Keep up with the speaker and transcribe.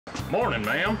Morning,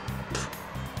 ma'am.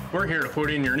 We're here to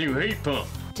put in your new heat pump.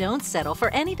 Don't settle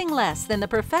for anything less than the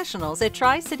professionals at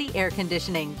Tri-City Air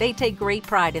Conditioning. They take great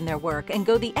pride in their work and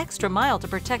go the extra mile to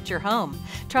protect your home.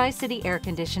 Tri-City Air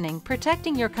Conditioning,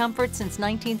 protecting your comfort since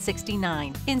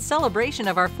 1969. In celebration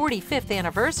of our 45th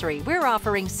anniversary, we're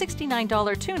offering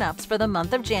 $69 tune-ups for the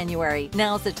month of January.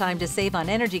 Now's the time to save on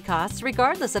energy costs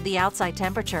regardless of the outside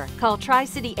temperature. Call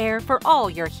Tri-City Air for all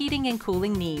your heating and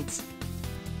cooling needs.